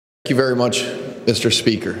Thank you very much, Mr.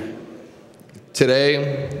 Speaker.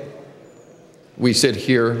 Today, we sit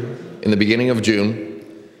here in the beginning of June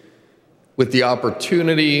with the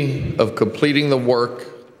opportunity of completing the work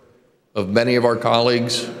of many of our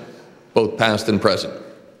colleagues, both past and present.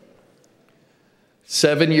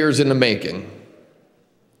 7 years in the making,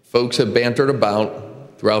 folks have bantered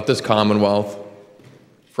about throughout this Commonwealth,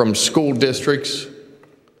 from school districts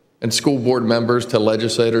and school board members to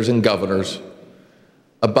legislators and governors,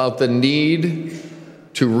 about the need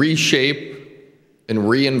to reshape and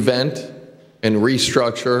reinvent and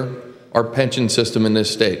restructure our pension system in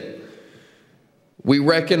this state. We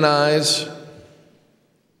recognize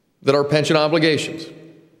that our pension obligations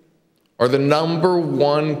are the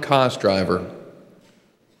 #1 cost driver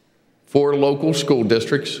for local school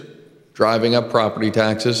districts, driving up property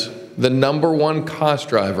taxes, the #1 cost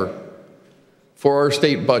driver for our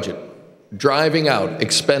state budget, driving out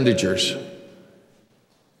expenditures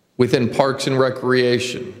within parks and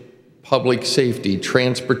recreation, public safety,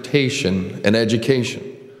 transportation, and education.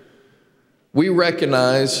 We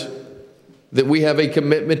recognize that we have a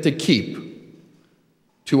commitment to keep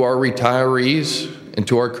to our retirees and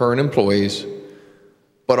to our current employees,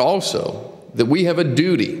 but also that we have a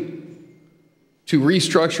duty to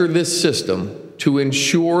restructure this system to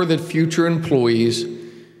ensure that future employees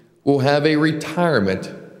will have a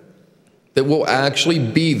retirement that will actually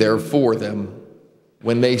be there for them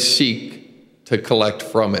when they seek to collect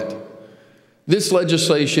from it. This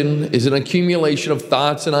legislation is an accumulation of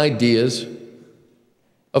thoughts and ideas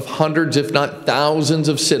of hundreds, if not thousands,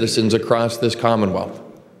 of citizens across this Commonwealth.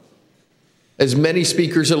 As many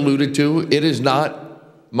speakers alluded to, it is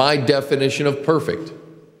not my definition of perfect.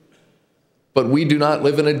 But we do not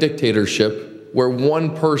live in a dictatorship where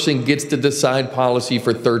one person gets to decide policy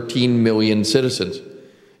for 13 million citizens.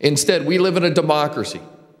 Instead, we live in a democracy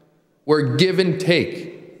where give and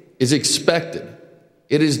take is expected,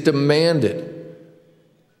 it is demanded,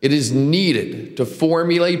 it is needed to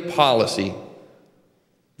formulate policy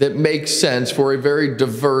that makes sense for a very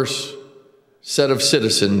diverse set of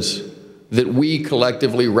citizens that we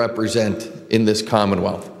collectively represent in this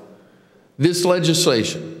Commonwealth. This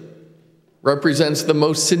legislation represents the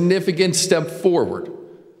most significant step forward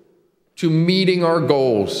to meeting our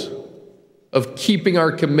goals of keeping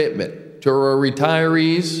our commitment to our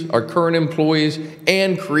retirees, our current employees,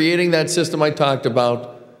 and creating that system I talked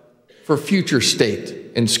about for future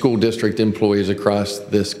state and school district employees across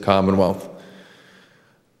this Commonwealth.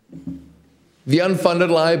 The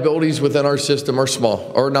unfunded liabilities within our system are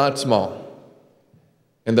small, or not small,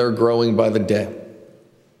 and they're growing by the day.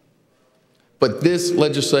 But this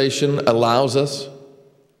legislation allows us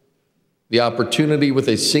the opportunity with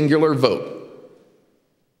a singular vote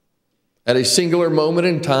at a singular moment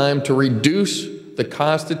in time to reduce the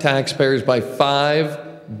cost to taxpayers by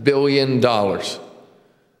 $5 billion.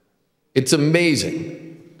 It's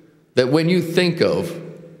amazing that when you think of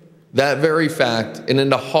that very fact, and in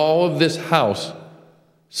the hall of this House,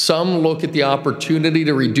 some look at the opportunity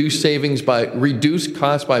to reduce costs by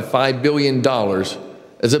 $5 billion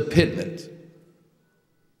as a pittance.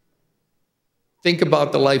 Think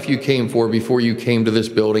about the life you came for before you came to this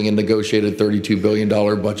building and negotiated $32 billion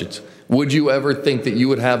budgets. Would you ever think that you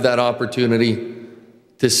would have that opportunity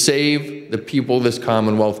to save the people of this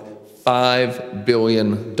Commonwealth $5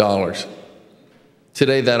 billion?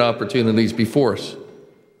 Today, that opportunity is before us.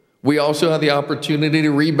 We also have the opportunity to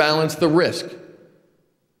rebalance the risk,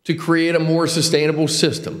 to create a more sustainable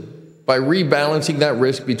system by rebalancing that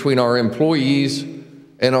risk between our employees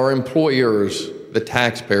and our employers, the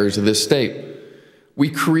taxpayers of this state. We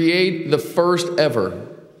create the first ever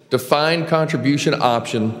defined contribution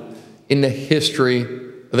option in the history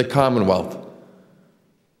of the Commonwealth.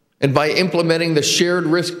 And by implementing the shared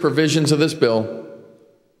risk provisions of this bill,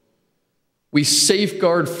 we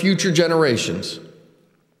safeguard future generations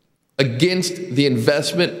against the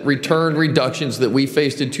investment return reductions that we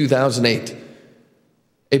faced in 2008.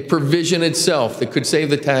 A provision itself that could save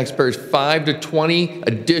the taxpayers $5 to $20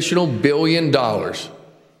 additional billion,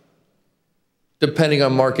 depending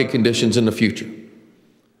on market conditions in the future.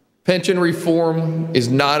 Pension reform is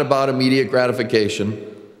not about immediate gratification.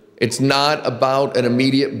 It's not about an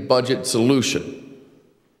immediate budget solution.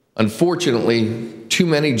 Unfortunately, too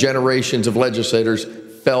many generations of legislators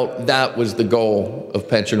felt that was the goal of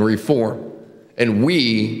pension reform, and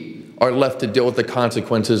we are left to deal with the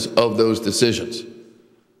consequences of those decisions.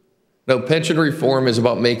 No, pension reform is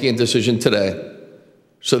about making a decision today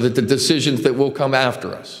so that the decisions that will come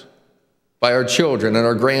after us, by our children and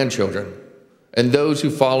our grandchildren, and those who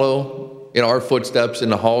follow in our footsteps in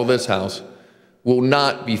the hall of this House, will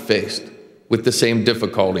not be faced with the same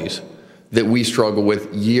difficulties that we struggle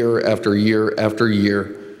with year after year after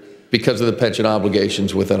year because of the pension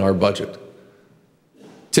obligations within our budget.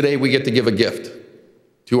 Today, we get to give a gift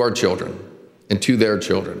to our children and to their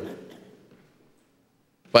children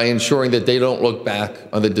by ensuring that they don't look back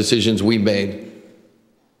on the decisions we made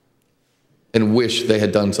and wish they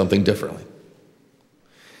had done something differently.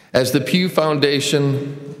 As the Pew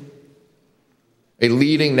Foundation, a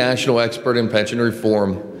leading national expert in pension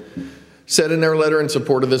reform, said in their letter in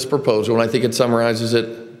support of this proposal, and I think it summarizes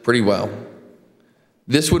it pretty well,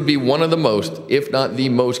 this would be one of the most, if not the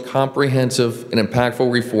most comprehensive and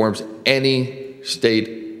impactful reforms any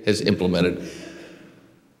state has implemented.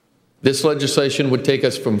 This legislation would take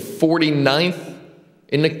us from 49th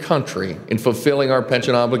in the country in fulfilling our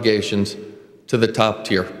pension obligations to the top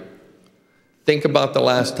tier. Think about the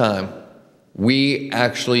last time we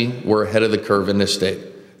actually were ahead of the curve in this state.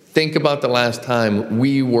 Think about the last time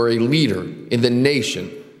we were a leader in the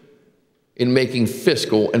nation in making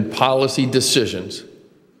fiscal and policy decisions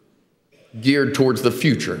geared towards the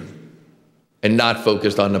future and not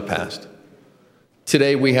focused on the past.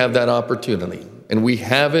 Today we have that opportunity, and we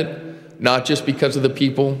have it not just because of the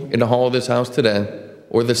people in the hall of this House today,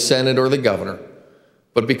 or the Senate or the governor,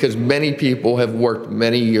 but because many people have worked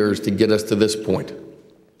many years to get us to this point.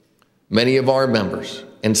 Many of our members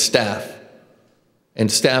and staff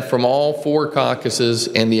from all four caucuses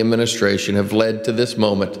and the administration have led to this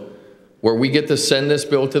moment where we get to send this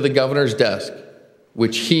bill to the governor's desk,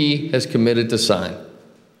 which he has committed to sign.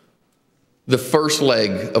 The first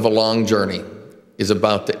leg of a long journey is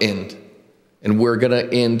about to end, and we're going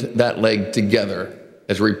to end that leg together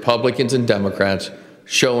as Republicans and Democrats,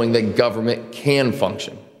 showing that government can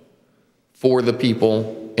function for the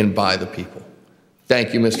people and by the people.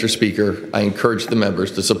 Thank you, Mr. Speaker. I encourage the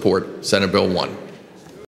members to support Senate Bill 1.